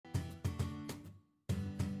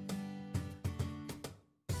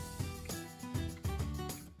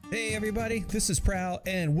Hey everybody, this is Prowl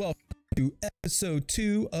and welcome to episode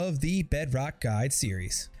 2 of the Bedrock Guide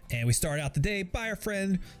series. And we start out the day by our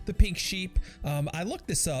friend, the pink sheep. I looked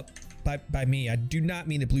this up by me. I do not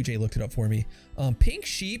mean that BlujayGames looked it up for me. Pink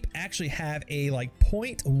sheep actually have a like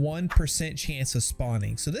 0.1% chance of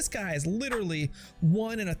spawning. So this guy is literally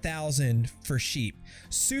 1 in 1,000 for sheep.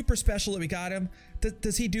 Super special that we got him.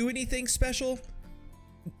 Does he do anything special?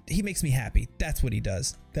 He makes me happy. That's what he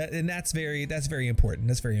does. That's very important.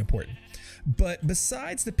 That's very important. But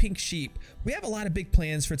besides the pink sheep, we have a lot of big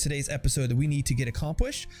plans for today's episode that we need to get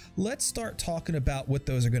accomplished. Let's start talking about what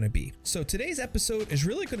those are going to be. So today's episode is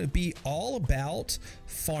really going to be all about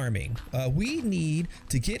farming. We need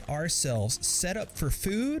to get ourselves set up for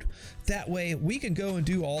food. That way we can go and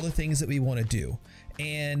do all the things that we want to do.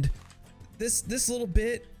 And this little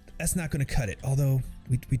bit, that's not going to cut it. Although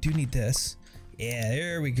we do need this. Yeah,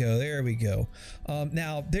 there we go. There we go.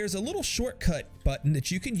 Now there's a little shortcut button that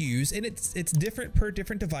you can use, and it's different per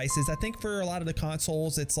different devices. I think for a lot of the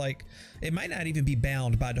consoles, it's like it might not even be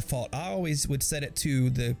bound by default. I always would set it to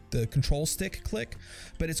the control stick click,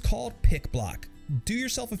 but it's called pick block. Do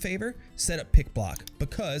yourself a favor, set up pick block,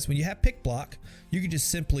 because when you have pick block, you can just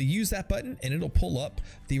simply use that button and it'll pull up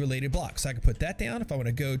the related block. So I can put that down. If I want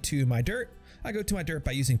to go to my dirt, I go to my dirt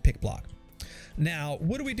by using pick block. Now,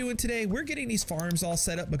 what are we doing today? We're getting these farms all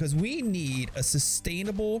set up because we need a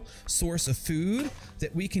sustainable source of food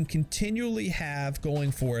that we can continually have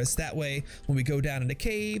going for us. That way, when we go down into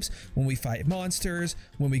caves, when we fight monsters,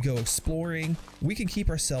 when we go exploring, we can keep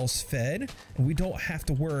ourselves fed and we don't have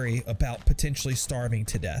to worry about potentially starving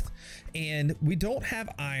to death. And we don't have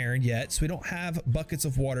iron yet, so we don't have buckets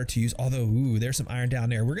of water to use, although, ooh, there's some iron down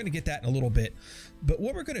there. We're going to get that in a little bit. But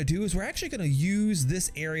what we're going to do is we're actually going to use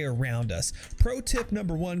this area around us. Pro tip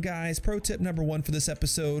number 1, guys, pro tip number 1 for this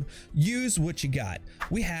episode, use what you got.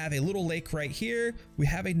 We have a little lake right here. We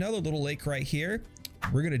have another little lake right here.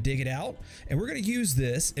 We're going to dig it out and we're going to use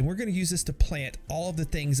this, and we're going to use this to plant all of the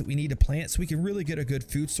things that we need to plant so we can really get a good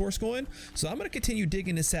food source going. So I'm going to continue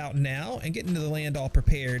digging this out now and getting into the land all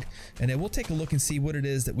prepared, and then we'll take a look and see what it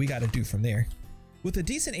is that we got to do from there. With a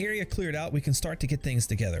decent area cleared out, we can start to get things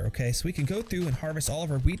together, okay? So we can go through and harvest all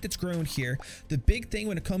of our wheat that's grown here. The big thing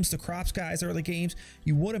when it comes to crops, guys, early games,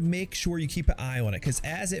 you want to make sure you keep an eye on it, because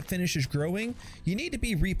as it finishes growing, you need to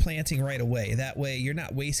be replanting right away. That way you're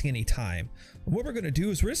not wasting any time. What we're going to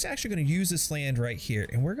do is we're just actually going to use this land right here,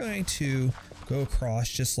 and we're going to go across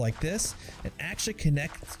just like this and actually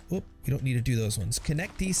connect. Whoop, you don't need to do those ones.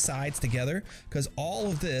 Connect these sides together, because all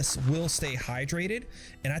of this will stay hydrated.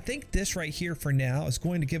 And I think this right here for now is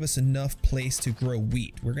going to give us enough place to grow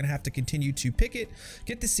wheat. We're going to have to continue to pick it,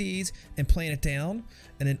 get the seeds, and plant it down.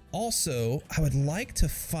 And then also, I would like to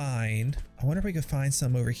find, I wonder if we could find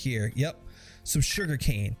some over here. Yep, some sugar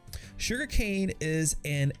cane. Sugar cane is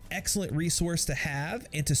an excellent resource to have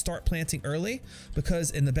and to start planting early,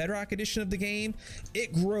 because in the Bedrock edition of the game,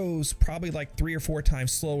 it grows probably like 3 or 4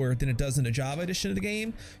 times slower than it does in the Java edition of the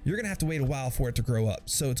game. You're gonna have to wait a while for it to grow up.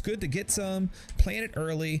 So it's good to get some, plant it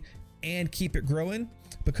early, and keep it growing,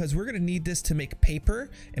 because we're gonna need this to make paper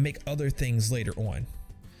and make other things later on.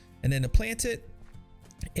 And then to plant it,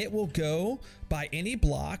 it will go by any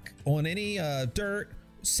block on any dirt,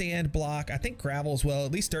 sand block, I think gravel as well,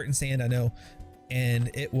 at least dirt and sand I know,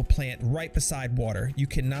 and it will plant right beside water. You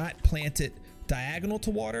cannot plant it diagonal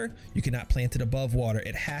to water, you cannot plant it above water.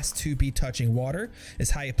 It has to be touching water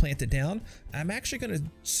is how you plant it down. I'm actually going to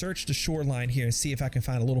search the shoreline here and see if I can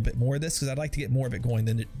find a little bit more of this, because I'd like to get more of it going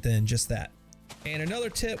than just that. And another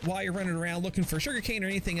tip while you're running around looking for sugarcane or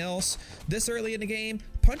anything else this early in the game,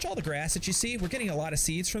 punch all the grass that you see. We're getting a lot of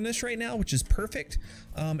seeds from this right now, which is perfect.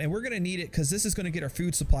 And we're going to need it because this is going to get our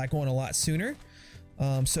food supply going a lot sooner.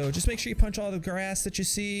 So just make sure you punch all the grass that you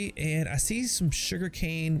see. And I see some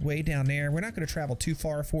sugarcane way down there. We're not going to travel too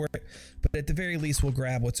far for it, but at the very least, we'll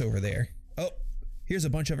grab what's over there. Oh, here's a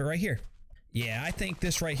bunch of it right here. Yeah, I think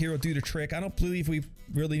this right here will do the trick. I don't believe we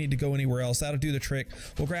really need to go anywhere else. That'll do the trick.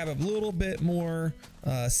 We'll grab a little bit more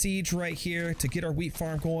seeds right here to get our wheat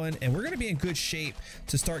farm going, and we're going to be in good shape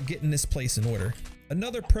to start getting this place in order.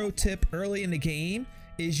 Another pro tip early in the game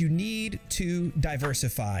is you need to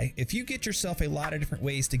diversify. If you get yourself a lot of different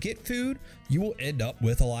ways to get food, you will end up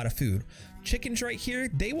with a lot of food. Chickens right here,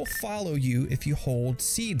 they will follow you if you hold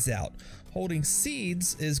seeds out. Holding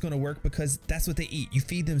seeds is going to work because that's what they eat. You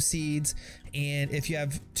feed them seeds, and if you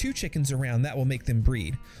have 2 chickens around, that will make them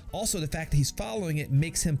breed. Also, the fact that he's following it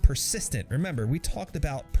makes him persistent. Remember, we talked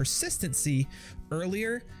about persistency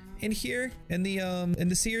earlier in here in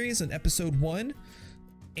the series in episode 1,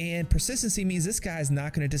 and persistency means this guy's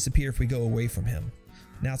not going to disappear if we go away from him.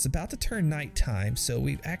 Now it's about to turn nighttime, so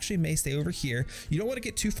we actually may stay over here. You don't want to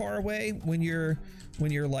get too far away when you're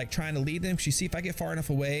like trying to lead them, because you see if I get far enough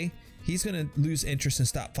away, he's gonna lose interest and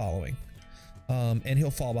stop following, and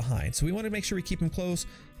he'll fall behind. So we want to make sure we keep him close.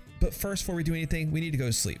 But first, before we do anything, we need to go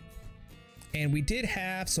to sleep. And we did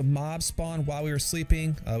have some mobs spawn while we were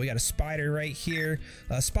sleeping. We got a spider right here.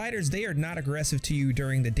 Spiders, they are not aggressive to you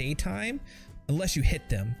during the daytime unless you hit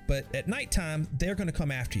them. But at nighttime, they're going to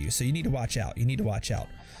come after you. So you need to watch out. You need to watch out.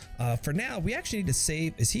 For now, we actually need to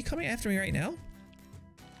save. Is he coming after me right now?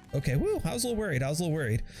 Okay, woo, I was a little worried. I was a little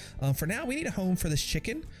worried. For now, we need a home for this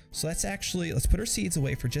chicken. So let's put our seeds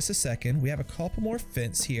away for just a second. We have a couple more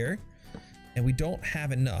fence here, and we don't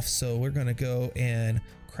have enough. So we're going to go and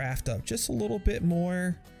craft up just a little bit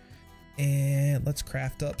more, and let's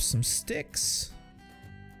craft up some sticks,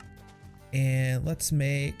 and let's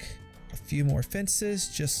make a few more fences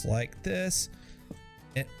just like this.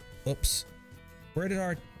 And oops, where did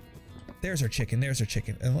our, there's our chicken,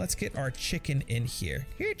 and let's get our chicken in here.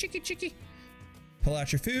 Here, chicky, pull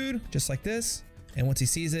out your food just like this, and once he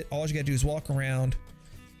sees it, all you gotta do is walk around.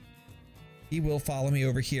 He will follow me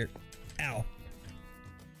over here. Ow.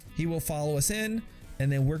 He will follow us in,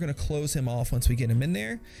 and then we're going to close him off once we get him in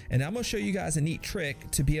there. And I'm going to show you guys a neat trick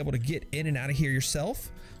to be able to get in and out of here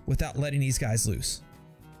yourself without letting these guys loose.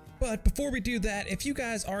 But before we do that, if you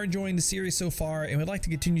guys are enjoying the series so far and would like to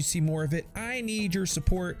continue to see more of it, I need your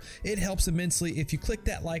support. It helps immensely if you click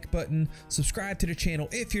that like button, subscribe to the channel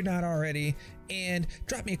if you're not already, and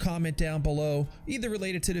drop me a comment down below, either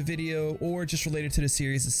related to the video or just related to the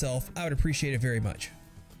series itself. I would appreciate it very much.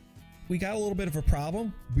 We got a little bit of a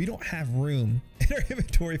problem. We don't have room in our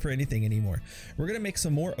inventory for anything anymore. We're gonna make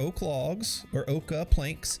some more oak logs or oak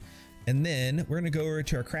planks, and then we're gonna go over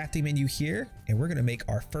to our crafting menu here, and we're gonna make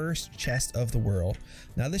our first chest of the world.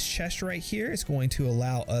 Now this chest right here is going to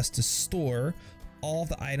allow us to store all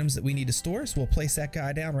the items that we need to store. So we'll place that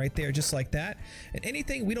guy down right there just like that. And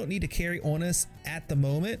anything we don't need to carry on us at the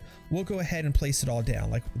moment, we'll go ahead and place it all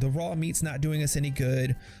down. Like the raw meat's not doing us any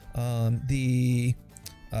good.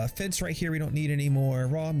 Fence right here we don't need anymore.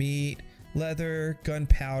 Raw meat, leather,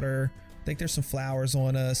 gunpowder. I think there's some flowers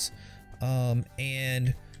on us,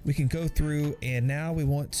 and we can go through, and now we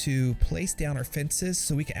want to place down our fences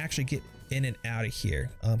so we can actually get in and out of here.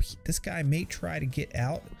 This guy may try to get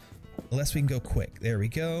out unless we can go quick. There we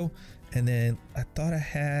go. And then I thought I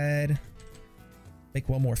had make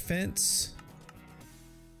one more fence.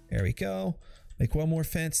 There we go. Make one more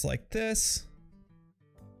fence like this.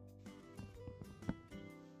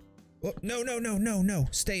 Oh, no.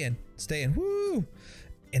 Stay in. Woo!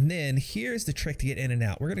 And then here's the trick to get in and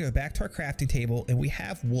out. We're gonna go back to our crafting table, and we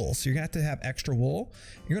have wool. So you're gonna have to have extra wool.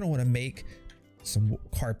 You're gonna wanna make some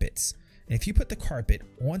carpets. And if you put the carpet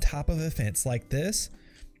on top of a fence like this,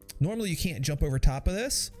 normally you can't jump over top of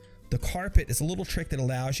this. The carpet is a little trick that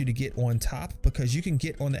allows you to get on top, because you can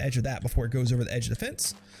get on the edge of that before it goes over the edge of the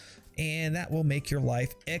fence. And that will make your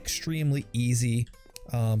life extremely easy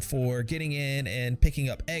for getting in and picking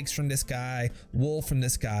up eggs from this guy, wool from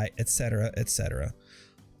this guy, etc., etc.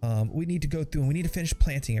 We need to go through and we need to finish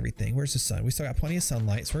planting everything. Where's the sun? We still got plenty of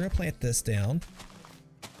sunlight, so we're gonna plant this down.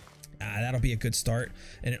 That'll be a good start.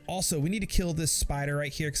 And also we need to kill this spider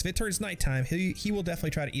right here, because if it turns nighttime, he will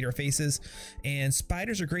definitely try to eat our faces. And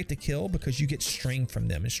spiders are great to kill because you get string from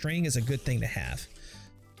them, and string is a good thing to have.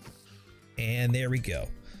 And there we go.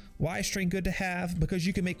 Why is string good to have? Because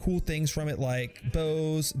you can make cool things from it, like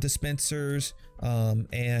bows, dispensers,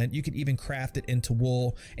 and you can even craft it into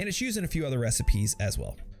wool, and it's used in a few other recipes as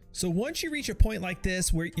well. So once you reach a point like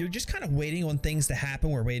this where you're just kind of waiting on things to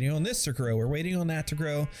happen, we're waiting on this to grow, we're waiting on that to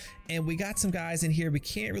grow, and we got some guys in here we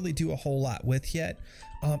can't really do a whole lot with yet.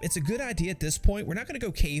 It's a good idea at this point. We're not going to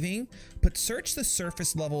go caving, but search the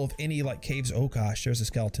surface level of any like caves. Oh gosh, there's a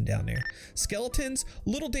skeleton down there. Skeletons, a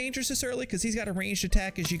little dangerous this early because he's got a ranged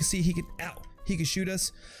attack. As you can see, he can shoot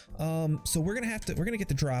us. So we're gonna get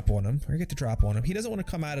the drop on him. He doesn't want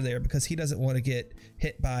to come out of there because he doesn't want to get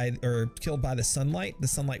hit by or killed by the sunlight. The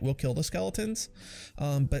sunlight will kill the skeletons.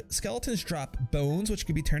 But skeletons drop bones, which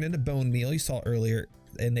can be turned into bone meal. You saw earlier.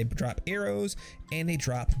 And they drop arrows and they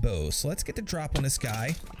drop bows. So let's get the drop on this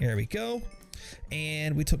guy. There we go.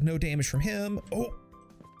 And we took no damage from him. Oh,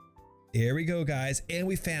 there we go, guys. And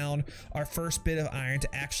we found our first bit of iron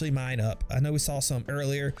to actually mine up. I know we saw some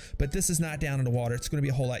earlier, but this is not down in the water. It's going to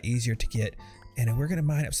be a whole lot easier to get. And we're going to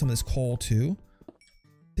mine up some of this coal too.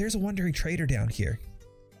 There's a wandering trader down here.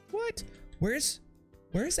 What? Where's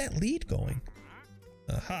that lead going?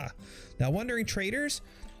 Aha. Now, wandering traders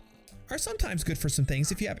are sometimes good for some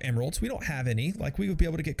things. If you have emeralds, we don't have any. Like we would be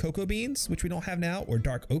able to get cocoa beans, which we don't have now, or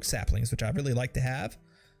dark oak saplings, which I really like to have.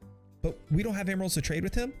 but we don't have emeralds to trade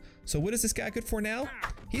with him. So what is this guy good for now?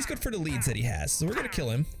 He's good for the leads that he has. So we're gonna kill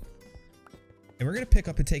him. And we're gonna pick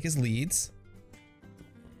up and take his leads.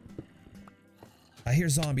 I hear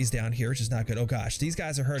zombies down here, which is not good. Oh gosh, these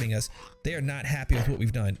guys are hurting us. They are not happy with what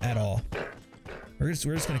we've done at all. We're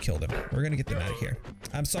just gonna kill them. We're gonna get them out of here.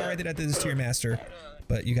 I'm sorry that I did this to your master,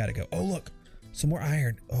 but you gotta go. Oh look, some more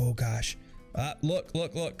iron. Oh gosh.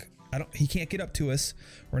 Look. He can't get up to us.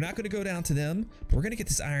 We're not gonna go down to them, but we're gonna get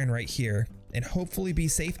this iron right here and hopefully be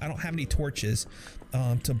safe. I don't have any torches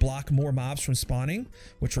to block more mobs from spawning,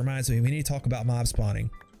 which reminds me, we need to talk about mob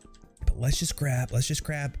spawning. But let's just grab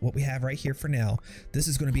what we have right here for now. This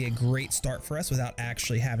is gonna be a great start for us without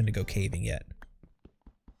actually having to go caving yet.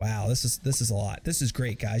 Wow, this is a lot. This is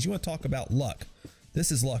great, guys. You want to talk about luck?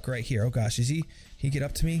 This is luck right here. Oh gosh, is he get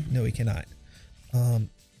up to me? No, he cannot.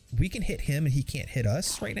 We can hit him and he can't hit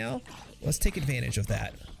us right now. Let's take advantage of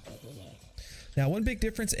that. Now, one big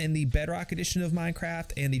difference in the Bedrock edition of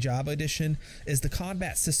Minecraft and the Java edition is the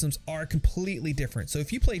combat systems are completely different. So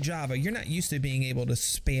if you play Java, you're not used to being able to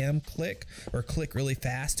spam click or click really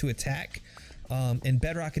fast to attack. In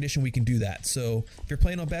Bedrock edition, we can do that. So if you're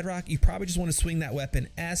playing on Bedrock, you probably just want to swing that weapon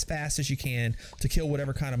as fast as you can to kill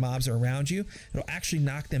whatever kind of mobs are around you. It'll actually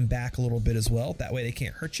knock them back a little bit as well. That way they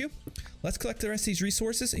can't hurt you. Let's collect the rest of these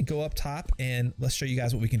resources and go up top and let's show you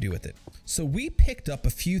guys what we can do with it. So we picked up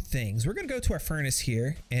a few things. We're going to go to our furnace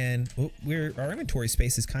here and our inventory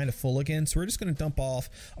space is kind of full again. So we're just going to dump off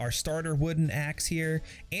our starter wooden axe here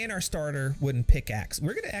and our starter wooden pickaxe.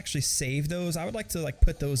 We're going to actually save those. I would like to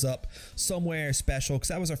put those up somewhere special because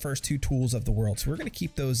that was our first 2 tools of the world. So we're going to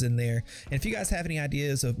keep those in there. And if you guys have any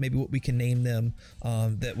ideas of maybe what we can name them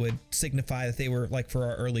that would signify that they were like for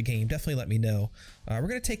our early game, definitely let me know. We're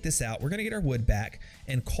going to take this out. We're going to get our wood back,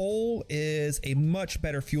 and coal is a much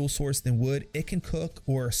better fuel source than wood. It can cook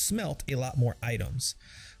or smelt a lot more items.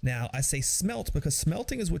 Now I say smelt because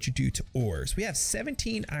smelting is what you do to ores. We have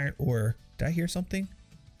 17 iron ore. Did I hear something?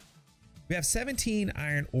 We have 17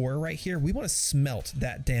 iron ore right here. We want to smelt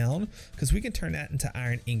that down because we can turn that into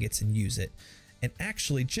iron ingots and use it. And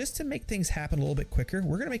actually, just to make things happen a little bit quicker,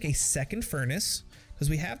 we're going to make a second furnace because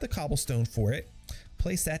we have the cobblestone for it.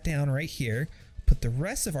 Place that down right here. Put the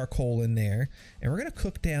rest of our coal in there, and we're going to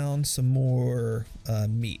cook down some more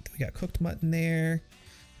meat. We got cooked mutton there.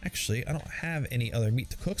 Actually, I don't have any other meat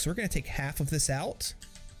to cook, so we're going to take half of this out.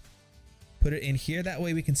 Put it in here. That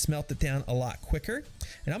way we can smelt it down a lot quicker.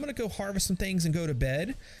 And I'm going to go harvest some things and go to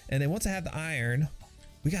bed. And then once I have the iron,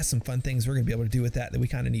 we got some fun things we're going to be able to do with that we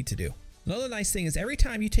kind of need to do. Another nice thing is every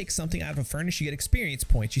time you take something out of a furnace, you get experience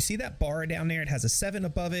points. You see that bar down there? It has a 7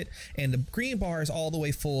 above it, and the green bar is all the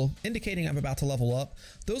way full, indicating I'm about to level up.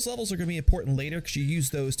 Those levels are going to be important later because you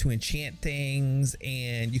use those to enchant things,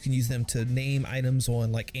 and you can use them to name items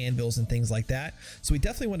on like anvils and things like that. So we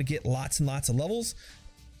definitely want to get lots and lots of levels.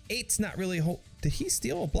 8's not really a whole... Did he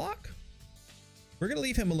steal a block? We're going to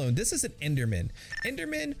leave him alone. This is an Enderman.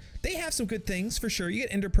 Endermen, they have some good things for sure. You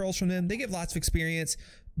get Ender Pearls from them. They give lots of experience,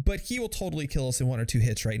 but he will totally kill us in 1 or 2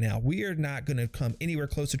 hits right now. We are not going to come anywhere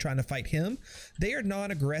close to trying to fight him. They are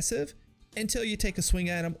non-aggressive until you take a swing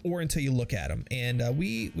at him or until you look at him. And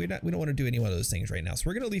we don't want to do any one of those things right now. So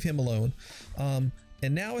we're going to leave him alone.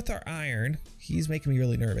 And now with our iron, he's making me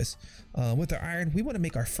really nervous. With our iron, we want to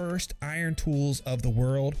make our first iron tools of the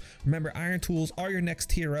world. Remember, iron tools are your next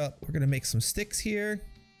tier up. We're going to make some sticks here.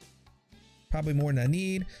 Probably more than I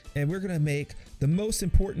need. And we're going to make the most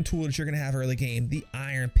important tool that you're going to have early game, the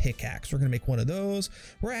iron pickaxe. We're going to make one of those.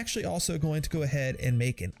 We're actually also going to go ahead and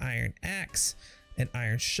make an iron axe, an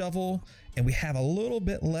iron shovel, and we have a little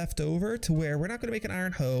bit left over to where we're not going to make an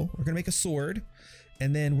iron hoe. We're going to make a sword.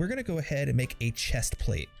 And then we're going to go ahead and make a chest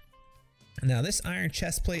plate. Now this iron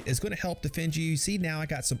chest plate is going to help defend you. You see now I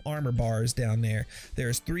got some armor bars down there.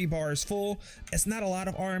 There's 3 bars full. It's not a lot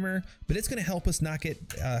of armor, but it's going to help us not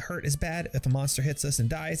get hurt as bad if a monster hits us and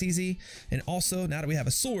dies easy. And also now that we have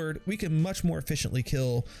a sword, we can much more efficiently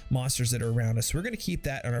kill monsters that are around us. So we're going to keep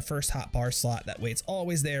that on our first hotbar slot. That way it's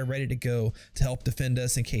always there ready to go to help defend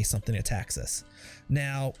us in case something attacks us.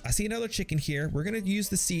 Now I see another chicken here. We're going to use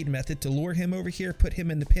the seed method to lure him over here, put him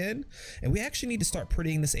in the pen, and we actually need to start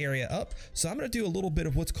prettying this area up. So I'm going to do a little bit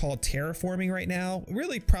of what's called terraforming right now.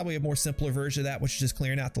 Really probably a more simpler version of that, which is just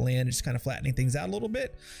clearing out the land and just kind of flattening things out a little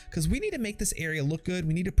bit, because we need to make this area look good.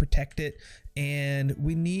 We need to protect it, and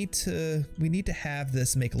we need to have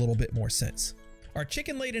this make a little bit more sense. Our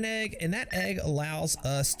chicken laid an egg, and that egg allows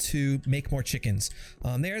us to make more chickens.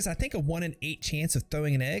 There's, I think, a 1 in 8 chance of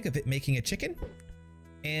throwing an egg of it making a chicken,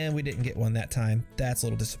 and we didn't get one that time. That's a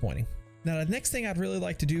little disappointing. Now, the next thing I'd really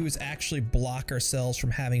like to do is actually block ourselves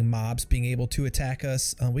from having mobs being able to attack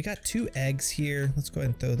us. We got 2 eggs here. Let's go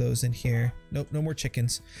ahead and throw those in here. Nope, no more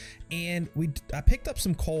chickens. And I picked up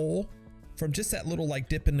some coal from just that little like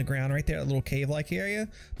dip in the ground right there, that little cave-like area,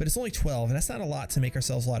 but it's only 12, and that's not a lot to make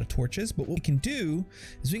ourselves a lot of torches. But what we can do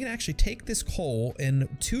is we can actually take this coal, and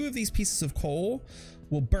 2 of these pieces of coal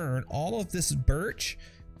will burn all of this birch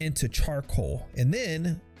into charcoal, and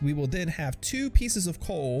then we will then have 2 pieces of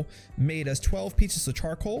coal made as 12 pieces of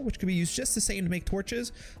charcoal, which can be used just the same to make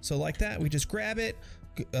torches. So like that, we just grab it.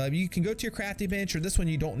 You can go to your crafting bench, or this one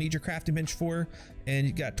you don't need your crafting bench for, and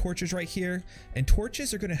you got torches right here, and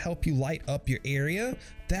torches are going to help you light up your area.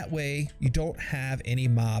 That way you don't have any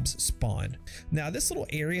mobs spawn. Now, this little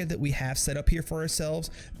area that we have set up here for ourselves,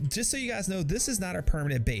 just so you guys know, this is not our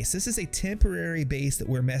permanent base. This is a temporary base that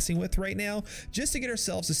we're messing with right now, just to get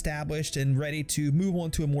ourselves established and ready to move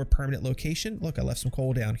on to a more permanent location. Look, I left some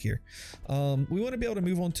coal down here. We want to be able to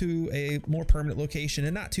move on to a more permanent location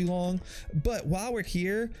in not too long, but while we're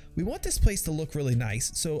here, we want this place to look really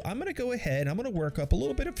nice. So I'm going to go ahead and I'm going to work up a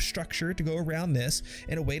little bit of structure to go around this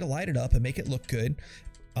and a way to light it up and make it look good.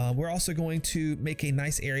 We're also going to make a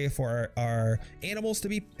nice area for our animals to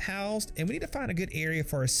be housed, and we need to find a good area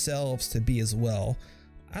for ourselves to be as well.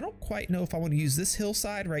 I don't quite know if I want to use this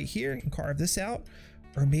hillside right here and carve this out,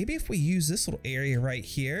 or maybe if we use this little area right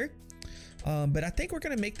here. But I think we're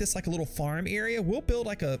going to make this like a little farm area. We'll build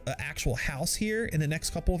like a actual house here in the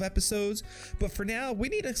next couple of episodes. But for now, we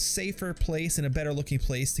need a safer place and a better looking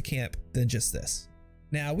place to camp than just this.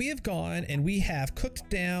 Now, we have gone and we have cooked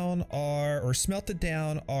down or smelted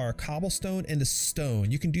down our cobblestone into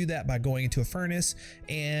stone. You can do that by going into a furnace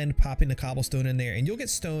and popping the cobblestone in there, and you'll get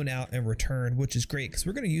stone out in return, which is great because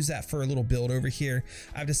we're going to use that for a little build over here.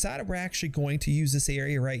 I've decided we're actually going to use this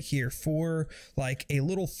area right here for like a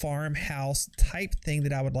little farmhouse type thing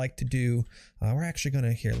that I would like to do. We're actually going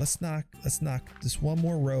to here. Let's knock this one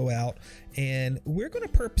more row out, and we're going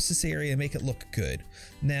to purpose this area and make it look good.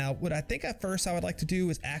 Now, what I think at first I would like to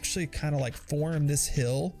do is actually kind of like form this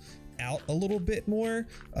hill out a little bit more,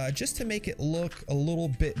 just to make it look a little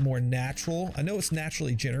bit more natural. I know it's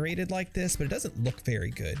naturally generated like this, but it doesn't look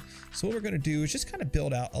very good. So what we're going to do is just kind of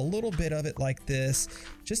build out a little bit of it like this,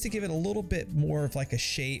 just to give it a little bit more of like a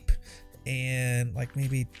shape, and like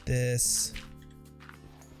maybe this.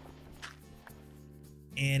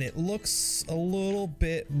 And it looks a little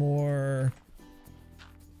bit more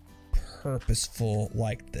purposeful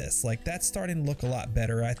like this. Like that's starting to look a lot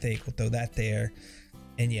better, I think. We'll throw that there.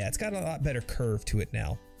 And yeah, it's got a lot better curve to it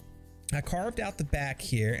now. I carved out the back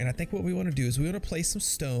here, and I think what we want to do is we want to place some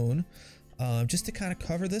stone just to kind of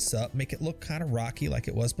cover this up, make it look kind of rocky like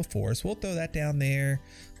it was before. So we'll throw that down there.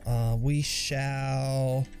 We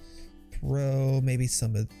shall throw maybe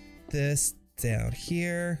some of this down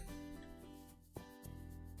here.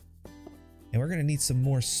 And we're going to need some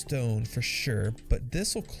more stone for sure, but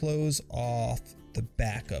this will close off the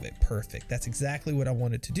back of it. Perfect. That's exactly what I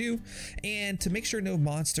wanted to do. And to make sure no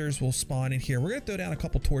monsters will spawn in here, we're going to throw down a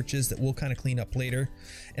couple torches that we'll kind of clean up later.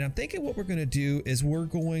 And I'm thinking what we're going to do is we're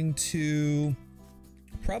going to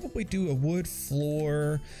probably do a wood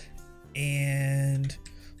floor, and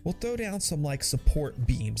we'll throw down some like support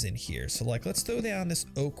beams in here. So like, let's throw down this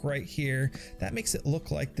oak right here. That makes it look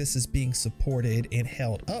like this is being supported and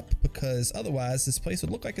held up, because otherwise this place would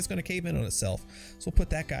look like it's going to cave in on itself. So we'll put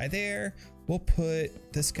that guy there. We'll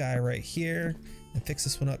put this guy right here and fix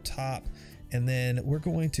this one up top. And then we're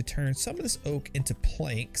going to turn some of this oak into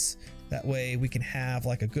planks. That way we can have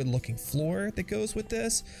like a good looking floor that goes with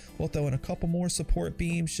this. We'll throw in a couple more support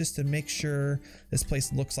beams just to make sure this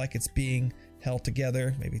place looks like it's being held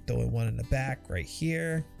together. Maybe throw in one in the back right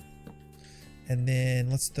here, and then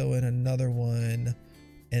let's throw in another one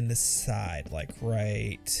in the side, like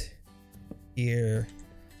right here,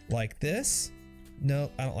 like this.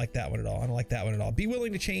 No, I don't like that one at all. I don't like that one at all. Be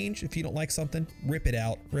willing to change. If you don't like something, rip it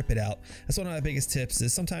out, rip it out. That's one of my biggest tips,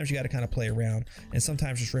 is sometimes you got to kind of play around, and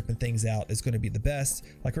sometimes just ripping things out is going to be the best.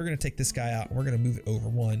 Like we're going to take this guy out and we're going to move it over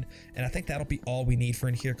one. And I think that'll be all we need for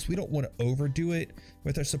in here, because we don't want to overdo it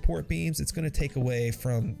with our support beams. It's going to take away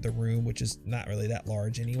from the room, which is not really that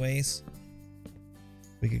large anyways.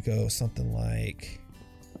 We could go something like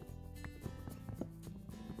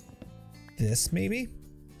this maybe.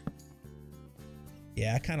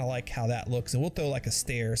 Yeah, I kind of like how that looks, and we'll throw like a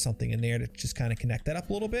stair or something in there to just kind of connect that up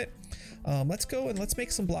a little bit. Let's go and let's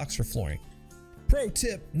make some blocks for flooring. Pro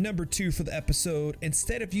tip number 2 for the episode: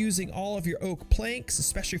 instead of using all of your oak planks,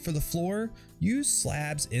 especially for the floor, use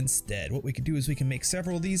slabs instead. What we can do is we can make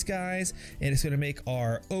several of these guys, and it's going to make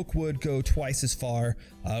our oak wood go twice as far.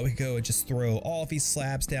 We can go and just throw all of these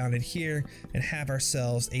slabs down in here and have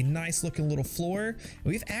ourselves a nice looking little floor.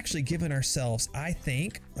 We've actually given ourselves, I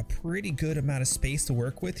think, a pretty good amount of space to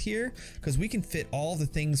work with here, because we can fit all the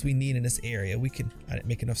things we need in this area. I didn't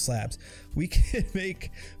make enough slabs. We can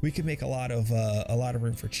make a lot of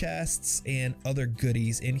room for chests and other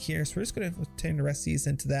goodies in here. So we're just going to turn the rest of these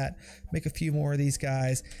into that, make a few more of these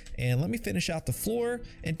guys, and let me finish out the floor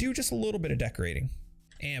and do just a little bit of decorating.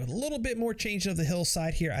 And with a little bit more changing of the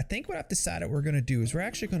hillside here, I think what I've decided we're going to do is we're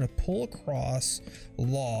actually going to pull across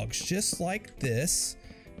logs just like this.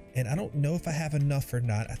 And I don't know if I have enough or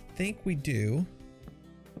not. I think we do.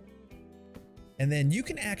 And then you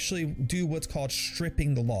can actually do what's called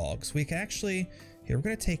stripping the logs. We can actually, here, we're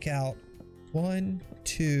going to take out 1,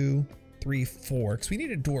 2, 3, 4, because we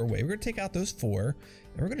need a doorway. We're going to take out those 4,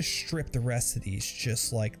 and we're going to strip the rest of these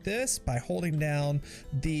just like this by holding down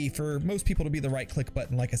the, for most people to be the right click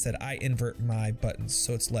button. Like I said, I invert my buttons,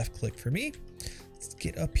 so it's left click for me. Let's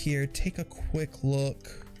get up here, take a quick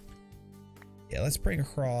look. Yeah, let's bring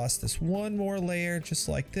across this one more layer just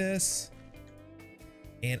like this.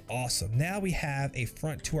 And awesome. Now we have a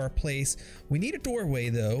front to our place. We need a doorway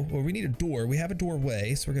though, or we need a door. We have a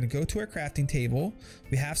doorway, so we're going to go to our crafting table.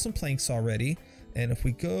 We have some planks already. And if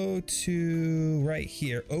we go to right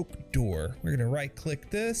here, oak door, we're going to right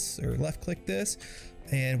click this or left click this,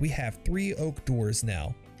 and we have 3 oak doors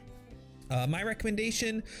now. My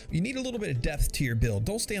recommendation, you need a little bit of depth to your build.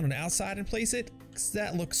 Don't stay on the outside and place it, because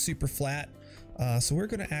that looks super flat. So we're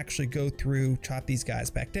going to actually go through, chop these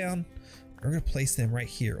guys back down. We're going to place them right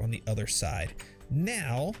here on the other side.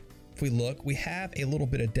 Now, if we look, we have a little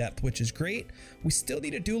bit of depth, which is great. We still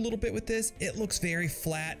need to do a little bit with this. It looks very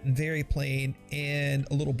flat and very plain and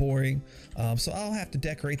a little boring. So I'll have to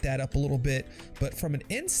decorate that up a little bit. But from an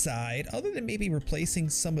inside, other than maybe replacing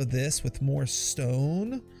some of this with more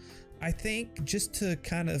stone, I think just to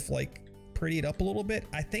kind of like pretty it up a little bit,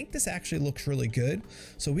 I think this actually looks really good.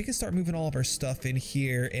 So we can start moving all of our stuff in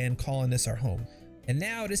here and calling this our home. And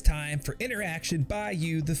now it is time for interaction by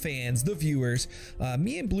you, the fans, the viewers.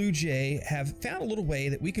 Me and BlujayGames have found a little way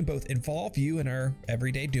that we can both involve you in our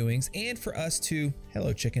everyday doings, and for us to,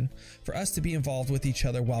 hello chicken, for us to be involved with each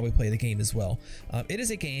other while we play the game as well. It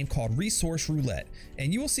is a game called Resource Roulette,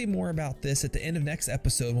 and you will see more about this at the end of next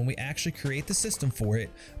episode when we actually create the system for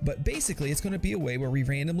it. But basically, it's going to be a way where we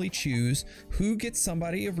randomly choose who gets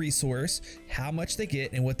somebody a resource, how much they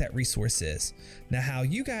get, and what that resource is. Now, how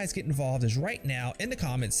you guys get involved is right now in the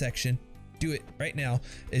comment section. Do it right now,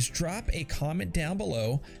 is drop a comment down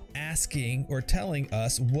below asking or telling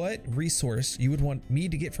us what resource you would want me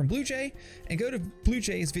to get from BlujayGames, and go to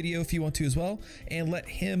BlujayGames' video if you want to as well, and let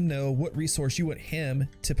him know what resource you want him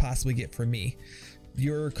to possibly get from me.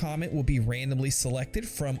 Your comment will be randomly selected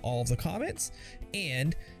from all of the comments,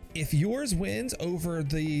 and if yours wins over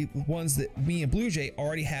the ones that me and BlujayGames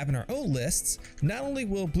already have in our own lists, not only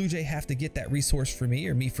will BlujayGames have to get that resource for me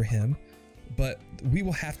or me for him, but we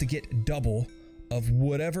will have to get double of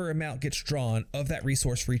whatever amount gets drawn of that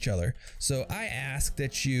resource for each other. So I ask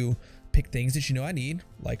that you pick things that you know I need,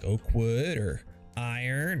 like oak wood or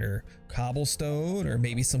iron or cobblestone or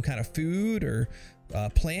maybe some kind of food or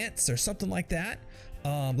plants or something like that.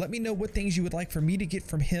 Let me know what things you would like for me to get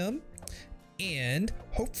from him, and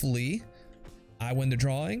hopefully I win the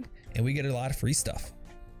drawing and we get a lot of free stuff.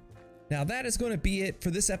 Now that is going to be it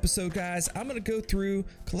for this episode, guys. I'm going to go through,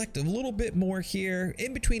 collect a little bit more here.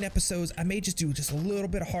 In between episodes, I may just do just a little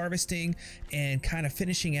bit of harvesting and kind of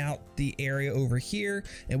finishing out the area over here.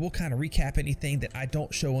 And we'll kind of recap anything that I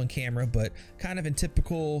don't show on camera, but kind of in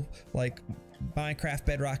typical like Minecraft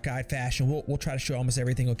Bedrock guide fashion, we'll try to show almost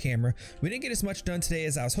everything on camera. We didn't get as much done today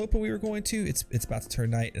as I was hoping we were going to. It's about to turn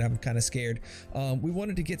night and I'm kind of scared. We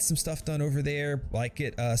wanted to get some stuff done over there, like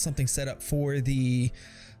get something set up for the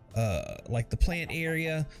like the plant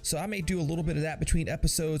area. So I may do a little bit of that between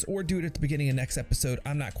episodes, or do it at the beginning of next episode.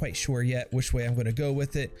 I'm not quite sure yet which way I'm going to go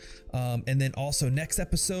with it. And then also next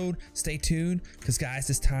episode, stay tuned, because guys,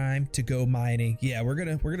 it's time to go mining. Yeah, we're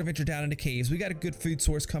gonna venture down into caves. We got a good food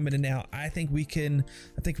source coming in now. I think we can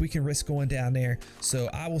risk going down there. So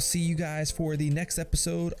I will see you guys for the next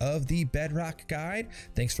episode of the Bedrock Guide.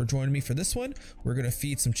 Thanks for joining me for this one. We're gonna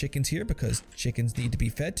feed some chickens here because chickens need to be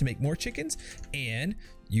fed to make more chickens. And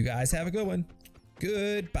you guys have a good one.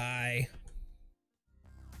 Goodbye.